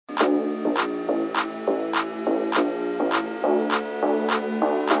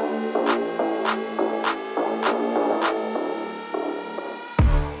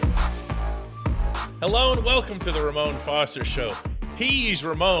Hello and welcome to the Ramon Foster Show. He's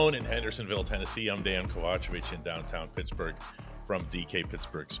Ramon in Hendersonville, Tennessee. I'm Dejan Kovacevic in downtown Pittsburgh from DK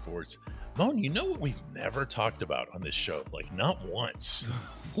Pittsburgh Sports. Mon, you know what we've never talked about on this show? Like, not once.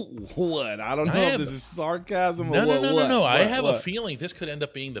 What? I don't know if this is sarcasm or what. No. I have a feeling this could end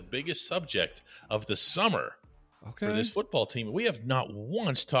up being the biggest subject of the summer for this football team. We have not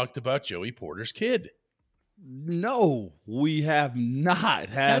once talked about Joey Porter's kid. No, we have not,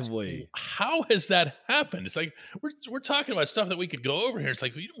 have we? How has that happened? It's like we're talking about stuff that we could go over here. It's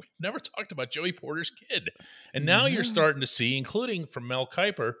like we've never talked about Joey Porter's kid. And now you're starting to see, including from Mel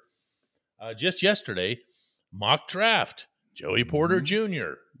Kiper, just yesterday, mock draft, Joey Porter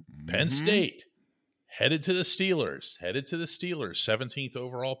Jr., Penn State, headed to the Steelers, 17th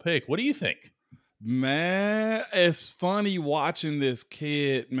overall pick. What do you think? Man, it's funny watching this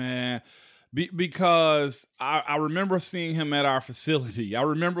kid, man. Because I remember seeing him at our facility. I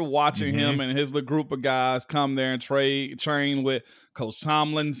remember watching him and his little group of guys come there and train with Coach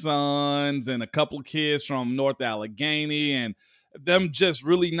Tomlin's sons and a couple of kids from North Allegheny, and them just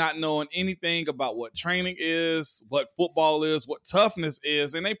really not knowing anything about what training is, what football is, what toughness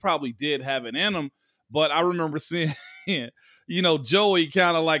is, and they probably did have it in them. But I remember seeing, Joey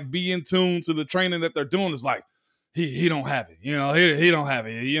kind of like be in tune to the training that they're doing. It's like, He don't have it, he don't have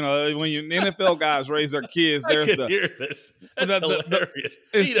it. When you NFL guys raise their kids, there's hear this. That's hilarious.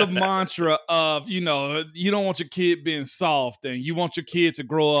 It's the mantra of, you don't want your kid being soft and you want your kid to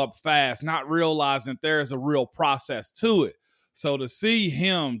grow up fast, not realizing that there's a real process to it. So to see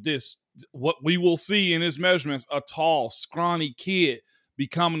him, what we will see in his measurements, a tall, scrawny kid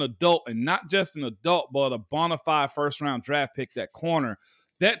become an adult, and not just an adult, but a bona fide first-round draft pick, that corner.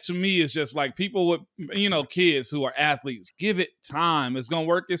 That to me is just like people with, kids who are athletes. Give it time. It's going to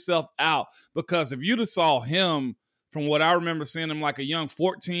work itself out. Because if you'd have saw him from what I remember seeing him like a young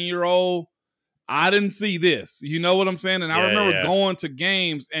 14-year-old, I didn't see this. You know what I'm saying? And I remember going to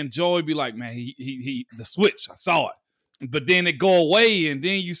games and Joey be like, man, he the switch. I saw it. But then it go away and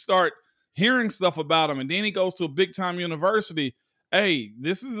then you start hearing stuff about him. And then he goes to a big-time university. Hey,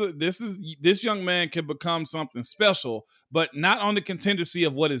 this young man can become something special, but not on the contingency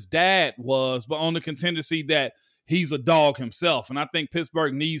of what his dad was, but on the contingency that he's a dog himself. And I think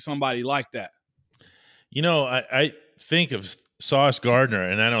Pittsburgh needs somebody like that. I think of Sauce Gardner,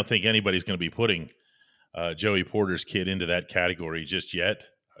 and I don't think anybody's going to be putting Joey Porter's kid into that category just yet.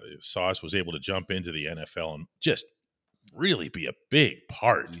 Sauce was able to jump into the NFL and just really be a big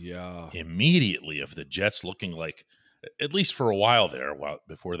part immediately of the Jets looking like, at least for a while there,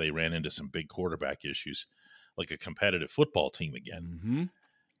 before they ran into some big quarterback issues, like a competitive football team again.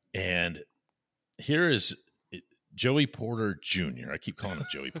 And here is Joey Porter Jr. I keep calling him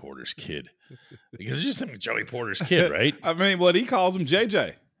Joey Porter's kid because I just think of Joey Porter's kid, right? I mean, what he calls him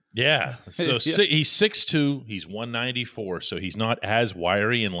JJ. Yeah. So he's 6'2", he's 194, so he's not as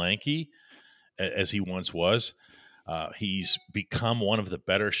wiry and lanky as he once was. He's become one of the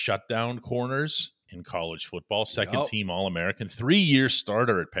better shutdown corners in college football, second team All-American, 3-year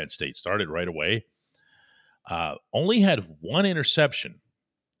starter at Penn State, started right away. Only had one interception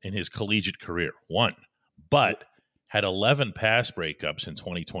in his collegiate career, one, but had 11 pass breakups in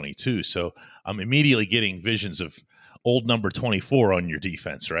 2022. So I'm immediately getting visions of old number 24 on your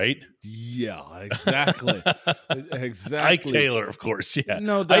defense, right? Yeah, exactly. Exactly. Ike Taylor, of course, yeah.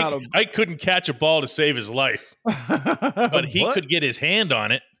 No doubt. Ike couldn't catch a ball to save his life, but he could get his hand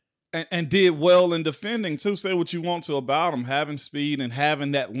on it. And did well in defending, too. Say what you want to about him, having speed and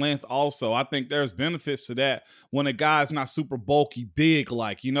having that length also. I think there's benefits to that when a guy's not super bulky, big,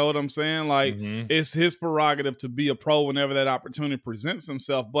 like, you know what I'm saying? Like, it's his prerogative to be a pro whenever that opportunity presents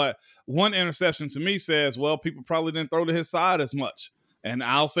himself. But one interception to me says, well, people probably didn't throw to his side as much. And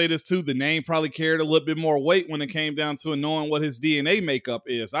I'll say this, too. The name probably carried a little bit more weight when it came down to knowing what his DNA makeup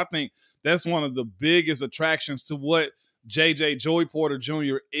is. I think that's one of the biggest attractions to what Joey Porter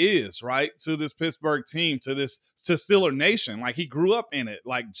Jr. is, right, to this Pittsburgh team, to Steeler Nation. Like, he grew up in it.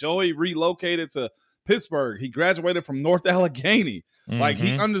 Like, Joey relocated to Pittsburgh. He graduated from North Allegheny. Like,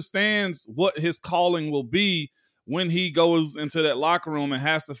 he understands what his calling will be when he goes into that locker room and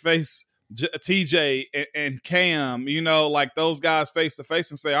has to face TJ and Cam, like those guys face to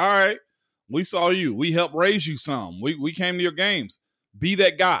face and say, all right, we saw you. We helped raise you some. We came to your games. Be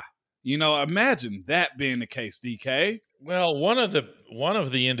that guy. Imagine that being the case, DK. Well, one of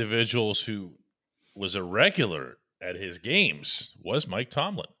the individuals who was a regular at his games was Mike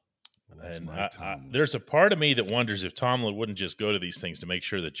Tomlin. And there's a part of me that wonders if Tomlin wouldn't just go to these things to make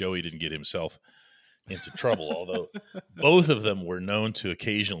sure that Joey didn't get himself into trouble, although both of them were known to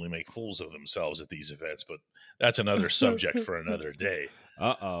occasionally make fools of themselves at these events, but that's another subject for another day.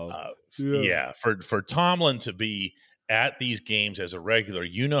 Uh-oh. Yeah, for Tomlin to be at these games as a regular,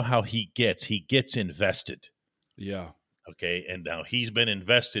 you know how he gets invested. Yeah. Okay, and now he's been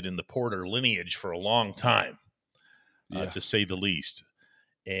invested in the Porter lineage for a long time, to say the least.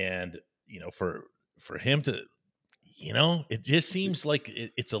 And, for him to, it just seems like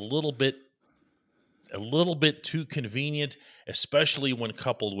it's a little bit too convenient, especially when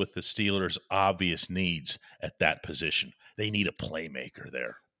coupled with the Steelers' obvious needs at that position. They need a playmaker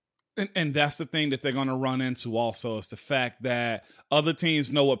there. And that's the thing that they're going to run into also is the fact that other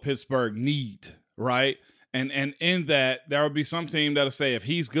teams know what Pittsburgh need, right? And in that, there will be some team that'll say, if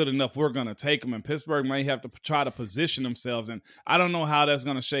he's good enough, we're going to take him. And Pittsburgh may have to try to position themselves. And I don't know how that's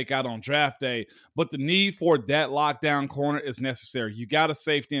going to shake out on draft day, but the need for that lockdown corner is necessary. You got a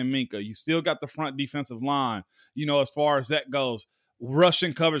safety in Minka. You still got the front defensive line, as far as that goes.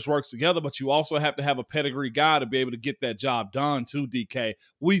 Rushing coverage works together, but you also have to have a pedigree guy to be able to get that job done too, DK.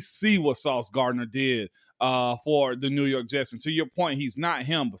 We see what Sauce Gardner did for the New York Jets. And to your point, he's not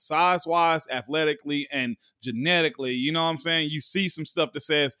him, but size-wise, athletically, and genetically, you know what I'm saying? You see some stuff that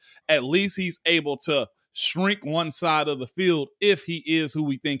says at least he's able to shrink one side of the field if he is who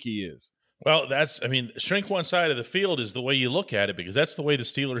we think he is. Well, shrink one side of the field is the way you look at it, because that's the way the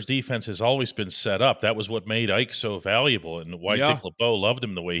Steelers' defense has always been set up. That was what made Ike so valuable, and why Dick LeBeau loved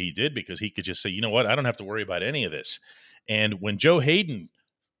him the way he did, because he could just say, you know what, I don't have to worry about any of this. And when Joe Hayden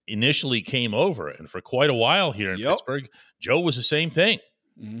initially came over, and for quite a while here in Pittsburgh, Joe was the same thing.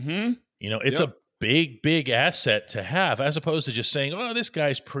 Mm-hmm. It's a big asset to have, as opposed to just saying, oh, this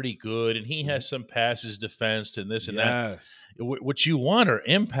guy's pretty good and he has some passes defensed and this and that. What you want are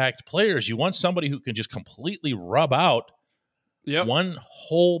impact players. You want somebody who can just completely rub out one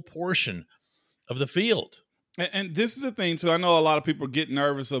whole portion of the field. And this is the thing, too. I know a lot of people get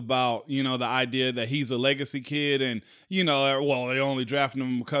nervous about, the idea that he's a legacy kid and, they only drafting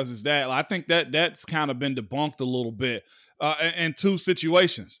him because it's that. I think that's kind of been debunked a little bit in two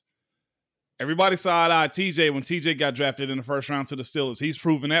situations. Everybody side-eyed TJ when TJ got drafted in the first round to the Steelers. He's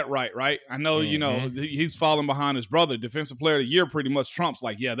proven that right? I know, he's falling behind his brother. Defensive Player of the Year pretty much trumps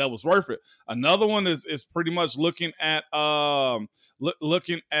like, yeah, that was worth it. Another one is pretty much looking at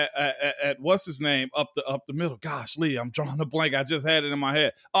what's his name up the middle. Gosh, Lee, I'm drawing a blank. I just had it in my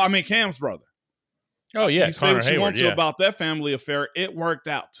head. Oh, I mean Cam's brother. Oh yeah, you say what you want to about that family affair. It worked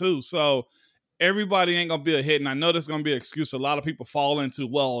out too. So everybody ain't going to be a hit, and I know there's going to be an excuse. A lot of people fall into,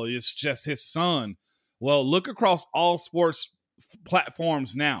 well, it's just his son. Well, look across all sports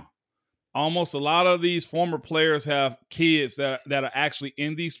platforms now. Almost a lot of these former players have kids that are actually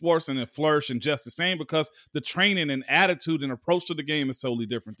in these sports and have flourished just the same, because the training and attitude and approach to the game is totally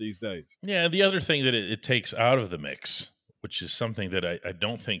different these days. Yeah, the other thing that it takes out of the mix, which is something that I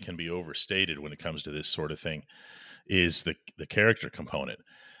don't think can be overstated when it comes to this sort of thing, is the character component.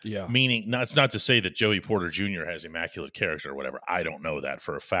 Yeah. Meaning, it's not to say that Joey Porter Jr. has immaculate character or whatever. I don't know that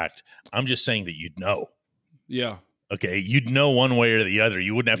for a fact. I'm just saying that you'd know. Yeah. Okay, you'd know one way or the other.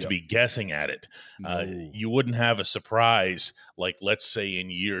 You wouldn't have to be guessing at it. No. You wouldn't have a surprise, like let's say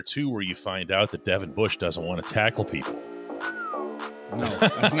in year 2 where you find out that Devin Bush doesn't want to tackle people. No,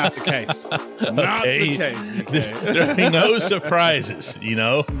 that's not the case. Not the case. Okay. There'll be no surprises,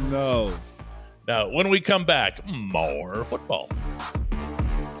 No. Now, when we come back, more football.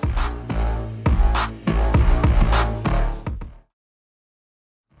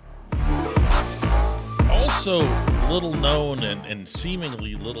 Also, little known and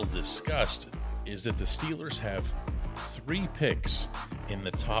seemingly little discussed is that the Steelers have 3 picks in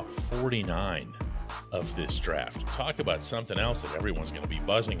the top 49 of this draft. Talk about something else that everyone's going to be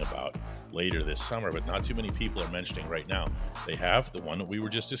buzzing about later this summer, but not too many people are mentioning right now. They have the one that we were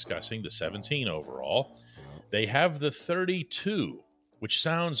just discussing, the 17 overall. They have the 32, which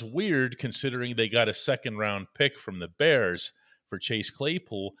sounds weird considering they got a second-round pick from the Bears for Chase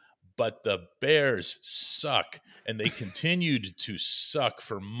Claypool, but the Bears suck, and they continued to suck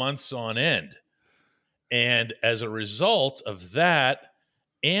for months on end. And as a result of that,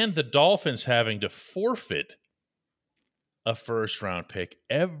 and the Dolphins having to forfeit a first-round pick,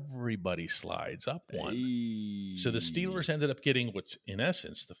 everybody slides up one. Hey. So the Steelers ended up getting what's, in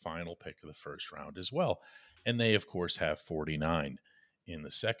essence, the final pick of the first round as well. And they, of course, have 49 in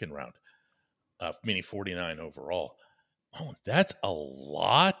the second round, meaning 49 overall. Oh, that's a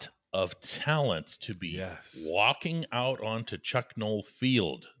lot of talent to be walking out onto Chuck Noll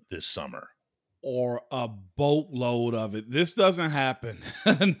Field this summer. or a boatload of it. This doesn't happen.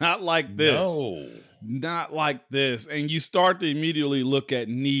 Not like this. No. Not like this. And you start to immediately look at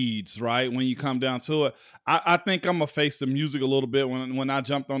needs, right? When you come down to it. I think I'm going to face the music a little bit when I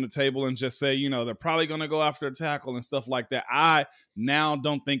jumped on the table and just say, they're probably going to go after a tackle and stuff like that. I now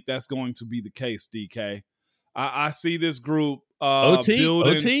don't think that's going to be the case, DK. I see this group building.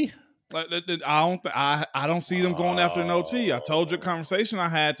 OT? I don't see them going after an OT. I told you a conversation I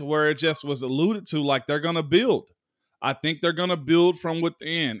had to where it just was alluded to like they're going to build. I think they're going to build from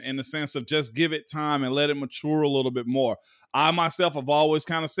within in the sense of just give it time and let it mature a little bit more. I myself have always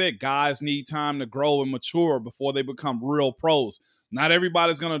kind of said guys need time to grow and mature before they become real pros. Not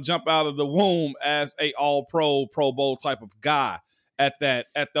everybody's going to jump out of the womb as a all-pro, Pro Bowl type of guy at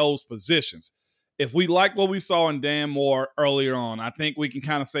those positions. If we like what we saw in Dan Moore earlier on, I think we can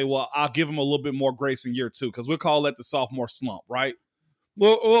kind of say, well, I'll give him a little bit more grace in year 2 because we'll call that the sophomore slump, right?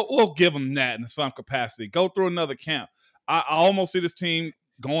 We'll give him that in some capacity. Go through another camp. I almost see this team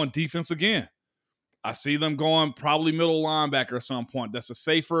going defense again. I see them going probably middle linebacker at some point. That's a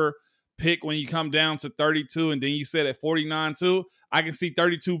safer pick when you come down to 32, and then you said at 49 too. I can see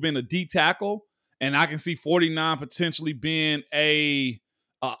 32 being a D tackle, and I can see 49 potentially being a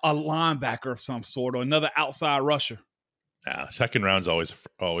linebacker of some sort or another outside rusher. Second round's always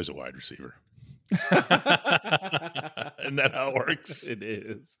a wide receiver. Isn't that how it works? It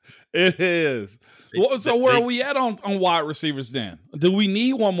is. So where are we at on wide receivers then? Do we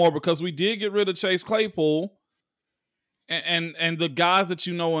need one more? Because we did get rid of Chase Claypool and the guys that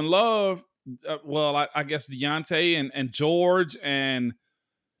you know and love. I guess Deontay and George and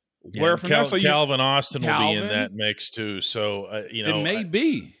where from there? So Calvin Austin will be in that mix too. So it may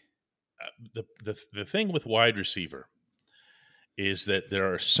be. The thing with wide receiver is that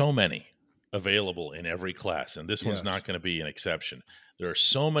there are so many available in every class, and this one's not going to be an exception. There are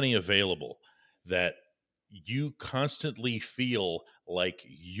so many available that you constantly feel like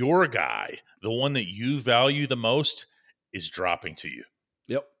your guy, the one that you value the most, is dropping to you.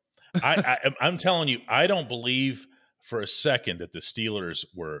 Yep. I'm telling you, I don't believe for a second that the Steelers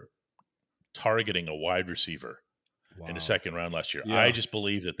were targeting a wide receiver in the second round last year. Yeah. I just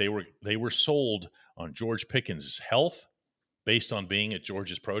believe that they were sold on George Pickens' health based on being at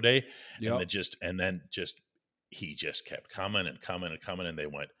George's pro day. Yep. And he just kept coming and coming and coming. And they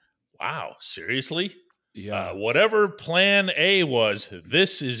went, wow, seriously? Yeah. Whatever plan A was,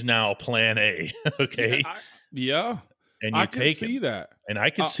 this is now plan A. Okay. Yeah. And you can see that. And I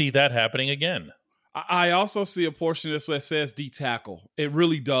can see that happening again. I also see a portion of this that says D tackle. It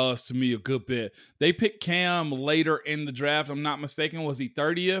really does to me a good bit. They picked Cam later in the draft. I'm not mistaken. Was he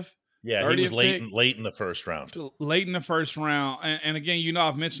 30th? Yeah, he was late in the first round. Late in the first round. And again,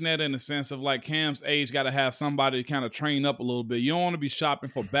 I've mentioned that in the sense of like Cam's age got to have somebody to kind of train up a little bit. You don't want to be shopping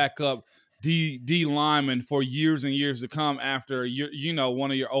for backup D linemen for years and years to come after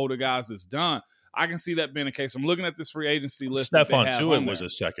one of your older guys is done. I can see that being the case. I'm looking at this free agency list. Stephon Tuitt was a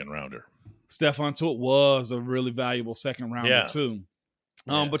second rounder. Stephon Tuitt was a really valuable second rounder too.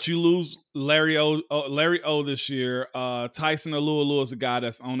 But you lose Larry O this year. Tyson Alualu is a guy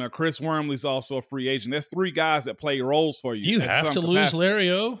that's on there. Chris Wormley's also a free agent. There's 3 guys that play roles for you. Do you have to lose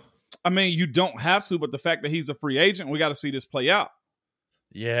Larry O? I mean, you don't have to, but the fact that he's a free agent, we got to see this play out.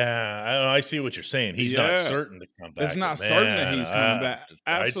 Yeah, I see what you're saying. He's not certain to come back. It's not certain that he's coming back.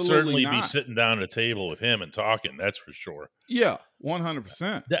 Absolutely I'd certainly not. Be sitting down at a table with him and talking. That's for sure. Yeah,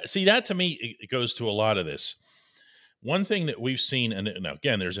 100%. That to me, it goes to a lot of this. One thing that we've seen, and now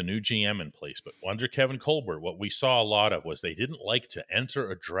again, there's a new GM in place, but under Kevin Colbert, what we saw a lot of was they didn't like to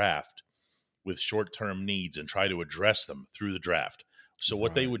enter a draft with short-term needs and try to address them through the draft. So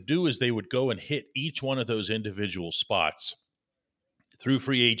what they would do is they would go and hit each one of those individual spots through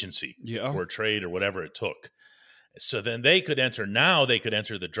free agency or trade or whatever it took. So then they could enter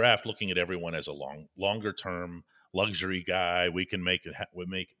the draft looking at everyone as a longer-term luxury guy. We can make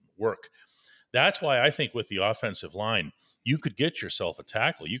it work. That's why I think with the offensive line, you could get yourself a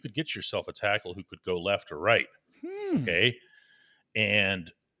tackle. You could get yourself a tackle who could go left or right. Okay.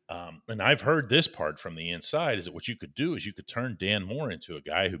 And I've heard this part from the inside is that what you could do is you could turn Dan Moore into a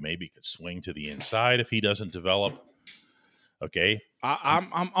guy who maybe could swing to the inside if he doesn't develop. Okay.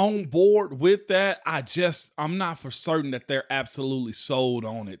 I'm on board with that. I'm not for certain that they're absolutely sold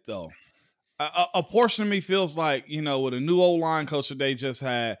on it though. A portion of me feels like, with a new O-line coach that they just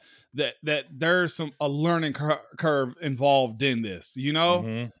had, that there's a learning curve involved in this,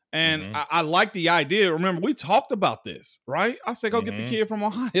 And I like the idea. Remember, we talked about this, right? I said, go get the kid from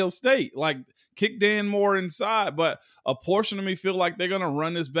Ohio State, like kick Dan Moore inside. But a portion of me feel like they're going to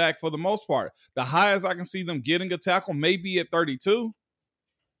run this back for the most part. The highest I can see them getting a tackle may be at 32.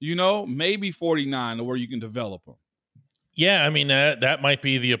 maybe 49 to where you can develop them. Yeah, I mean, that might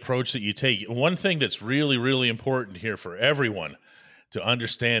be the approach that you take. One thing that's really, really important here for everyone to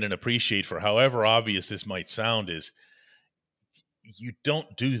understand and appreciate, for however obvious this might sound, is you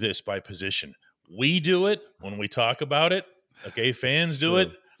don't do this by position. We do it when we talk about it. Okay, fans do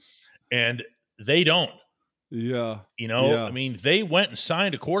it, and they don't. Yeah. I mean, they went and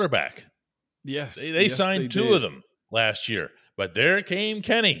signed a quarterback. Yes. They signed two of them last year, but there came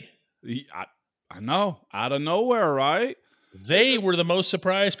Kenny. I know, out of nowhere, right? They were the most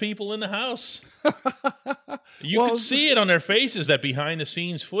surprised people in the house. You could see it on their faces, that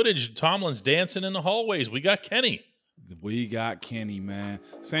behind-the-scenes footage. Tomlin's dancing in the hallways. We got Kenny. We got Kenny, man.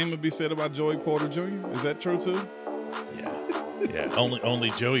 Same would be said about Joey Porter Jr. Is that true, too? Yeah. Only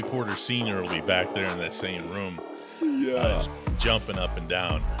Joey Porter Sr. will be back there in that same room. Yeah. Jumping up and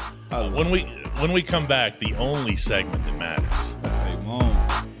down. When we come back, the only segment that matters. That's a moment.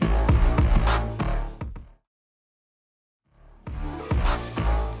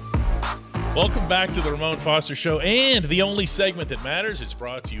 Welcome back to the Ramon Foster Show and the only segment that matters. It's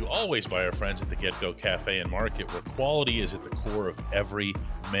brought to you always by our friends at the Get-Go Cafe and Market, where quality is at the core of every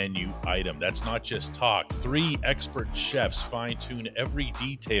menu item. That's not just talk. 3 expert chefs fine-tune every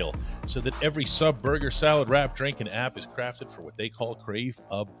detail so that every sub, burger, salad, wrap, drink, and app is crafted for what they call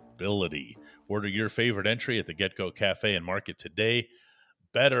craveability. Order your favorite entry at the Get-Go Cafe and Market today.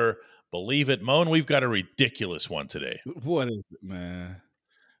 Better believe it. Moan, we've got a ridiculous one today. What is it, man?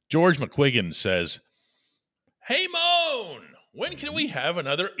 George McQuiggan says, "Hey, Moan, when can we have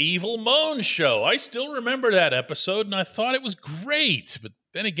another Evil Mon show? I still remember that episode, and I thought it was great. But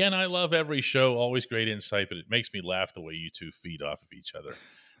then again, I love every show. Always great insight, but it makes me laugh the way you two feed off of each other.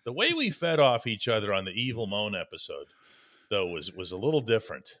 The way we fed off each other on the Evil Mon episode, though, was a little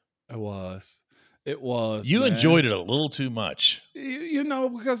different. It was. You man. Enjoyed it a little too much.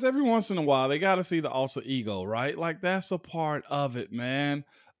 Because every once in a while, they got to see the alter ego, right? Like, that's a part of it, man.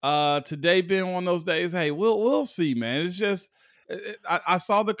 Today being one of those days, hey, we'll see, man. It's just I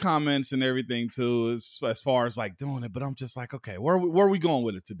saw the comments and everything too, as far as like doing it, but I'm just like, okay, where are we going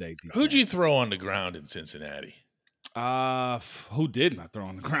with it today, DJ? Who'd you throw on the ground in Cincinnati? Who didn't I throw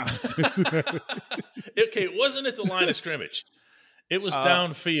on the ground in Cincinnati? Okay, it wasn't at the line of scrimmage. It was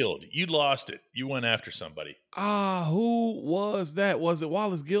downfield. You lost it. You went after somebody. Who was that? Was it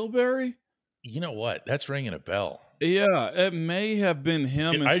Wallace Gilberry? You know what? That's ringing a bell. Yeah, it may have been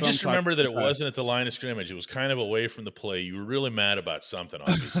him. I just remember that it wasn't at the line of scrimmage. It was kind of away from the play. You were really mad about something,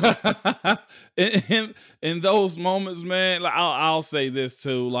 obviously. in those moments, man, I'll say this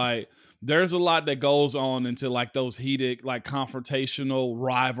too. Like, there's a lot that goes on into like those heated, like confrontational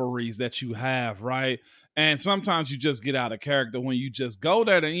rivalries that you have, right? And sometimes you just get out of character when you just go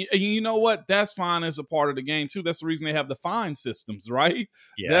there. And you know what? That's fine as a part of the game, too. That's the reason they have the fine systems, right?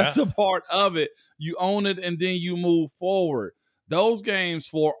 Yeah. That's a part of it. You own it, and then you move forward. Those games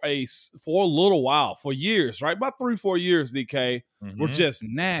for a little while, for years, right? About 3-4 years, DK, were just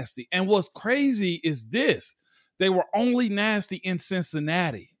nasty. And what's crazy is this. They were only nasty in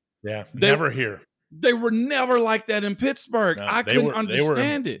Cincinnati. Yeah, never here. They were never like that in Pittsburgh. No, I couldn't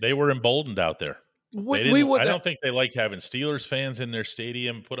understand it. They were emboldened out there. I don't think they like having Steelers fans in their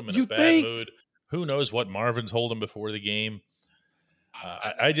stadium, put them in a bad mood. Who knows what Marvin told them before the game.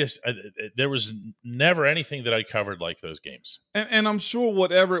 There was never anything that I covered like those games. And I'm sure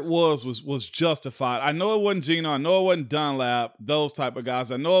whatever it was justified. I know it wasn't Gino. I know it wasn't Dunlap, those type of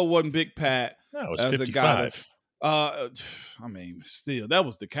guys. I know it wasn't Big Pat. No, it was 55. Still, that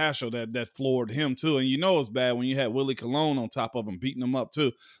was the Castro that floored him too. And it's bad when you had Willie Colon on top of him beating him up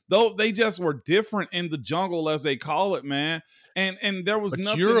too. Though they just were different in the jungle, as they call it, man. And there was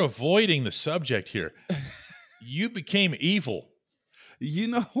nothing. You're avoiding the subject here. You became evil. You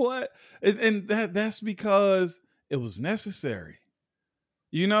know what? And that's because it was necessary.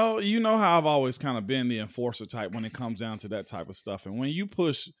 You know how I've always kind of been the enforcer type when it comes down to that type of stuff. And when you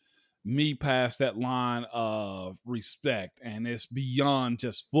push me past that line of respect and it's beyond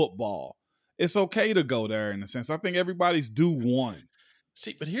just football, it's okay to go there in a sense. I think everybody's due one.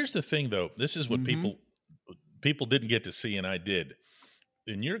 See, but here's the thing, though. This is what people didn't get to see, and I did.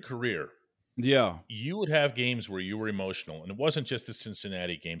 In your career, you would have games where you were emotional, and it wasn't just the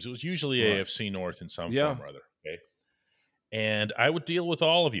Cincinnati games. It was usually AFC North in some form or other. Okay, and I would deal with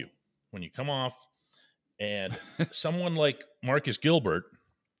all of you when you come off, and someone like Marcus Gilbert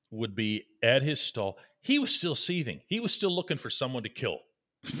would be at his stall. He was still seething. He was still looking for someone to kill.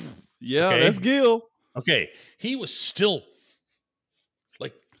 That's Gil. Okay, he was still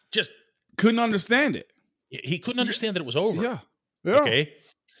like just couldn't understand it. He couldn't understand that it was over. Yeah. Okay.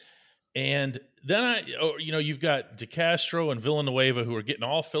 And then you've got DeCastro and Villanueva who are getting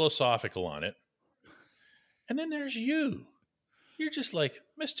all philosophical on it. And then there's you. You're just like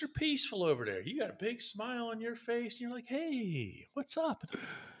Mr. Peaceful over there. You got a big smile on your face. And you're like, hey, what's up?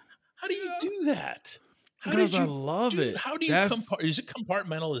 How do you do that? Because I love it. How do you is it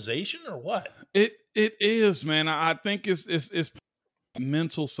compartmentalization or what? It is, man. I think it's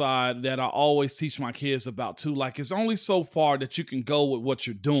mental side that I always teach my kids about too. Like, it's only so far that you can go with what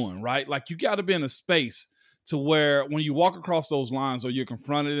you're doing, right? Like, you got to be in a space to where when you walk across those lines or you're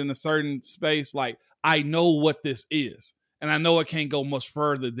confronted in a certain space, like, I know what this is. And I know it can't go much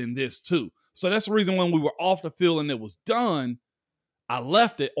further than this too. So that's the reason when we were off the field and it was done, I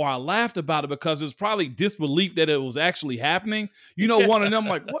left it or I laughed about it because it's probably disbelief that it was actually happening. You know, one of them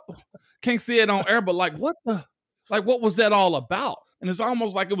like, what? Can't say it on air, but like, what was that all about? And it's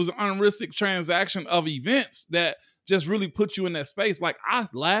almost like it was an unrealistic transaction of events that just really put you in that space. Like, I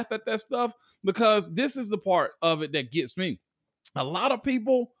laugh at that stuff because this is the part of it that gets me. A lot of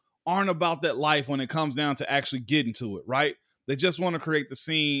people aren't about that life when it comes down to actually getting to it, right? They just want to create the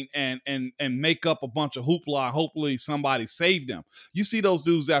scene and make up a bunch of hoopla. Hopefully somebody saved them. You see those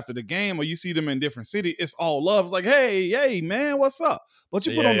dudes after the game or you see them in different cities, it's all love. It's like, hey, man, what's up? But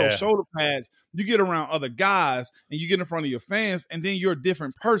you put on those shoulder pads, you get around other guys and you get in front of your fans and then you're a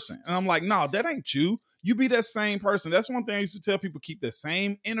different person. And I'm like, no, that ain't you. You be that same person. That's one thing I used to tell people, keep that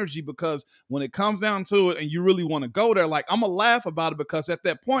same energy because when it comes down to it and you really want to go there, like, I'm going to laugh about it because at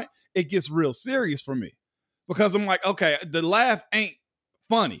that point, it gets real serious for me. Because I'm like, okay, the laugh ain't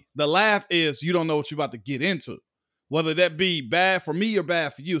funny. The laugh is you don't know what you're about to get into, whether that be bad for me or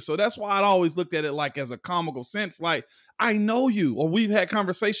bad for you. So that's why I always looked at it like as a comical sense. Like, I know you, or we've had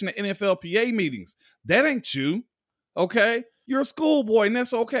conversation at NFLPA meetings. That ain't you, okay? You're a schoolboy, and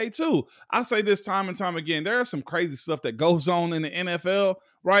that's okay too. I say this time and time again. There is some crazy stuff that goes on in the NFL,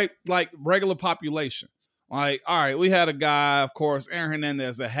 right? Like regular population. Like, all right, we had a guy, of course, Aaron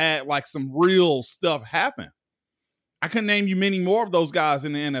Hernandez, that had like some real stuff happen. I can name you many more of those guys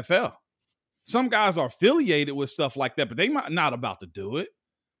in the NFL. Some guys are affiliated with stuff like that, but they might not about to do it.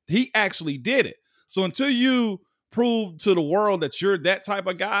 He actually did it. So until you prove to the world that you're that type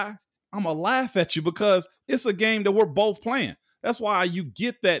of guy, I'm going to laugh at you because it's a game that we're both playing. That's why you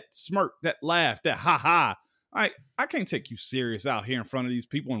get that smirk, that laugh, that ha-ha. I can't take you serious out here in front of these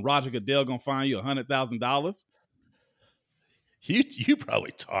people and Roger Goodell going to find you $100,000. You probably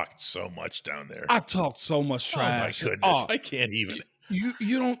talked so much down there. I talked so much trash. Oh my goodness, I can't even.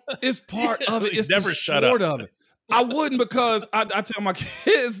 You don't. It's part of it. It's never the shut sport up. of it. I wouldn't because I tell my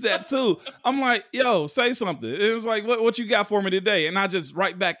kids that too. I'm like, yo, say something. It was like, what you got for me today? And I just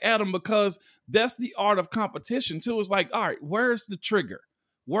write back at them because that's the art of competition too. It's like, all right, where's the trigger?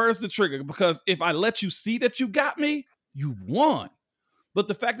 Where's the trigger? Because if I let you see that you got me, you've won. But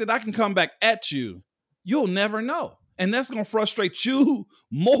the fact that I can come back at you, you'll never know. And that's going to frustrate you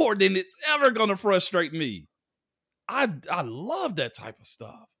more than it's ever going to frustrate me. I love that type of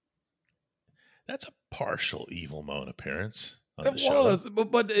stuff. That's a partial Evil Mon appearance on it the show. Was,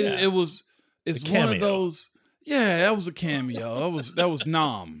 but it was. It's one of those. Yeah, that was a cameo. That was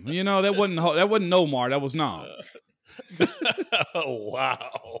Nom. You know, that wasn't Nomar. That was Nom. Oh,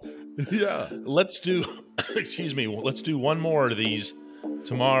 wow. Yeah. Let's do one more of these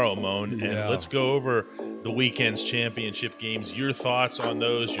tomorrow, Mon, and let's go over the weekend's championship games, your thoughts on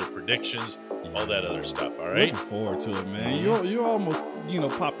those, your predictions, all that other stuff. All right, looking forward to it, man. You almost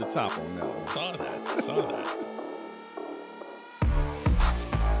popped the top on that one. Saw that.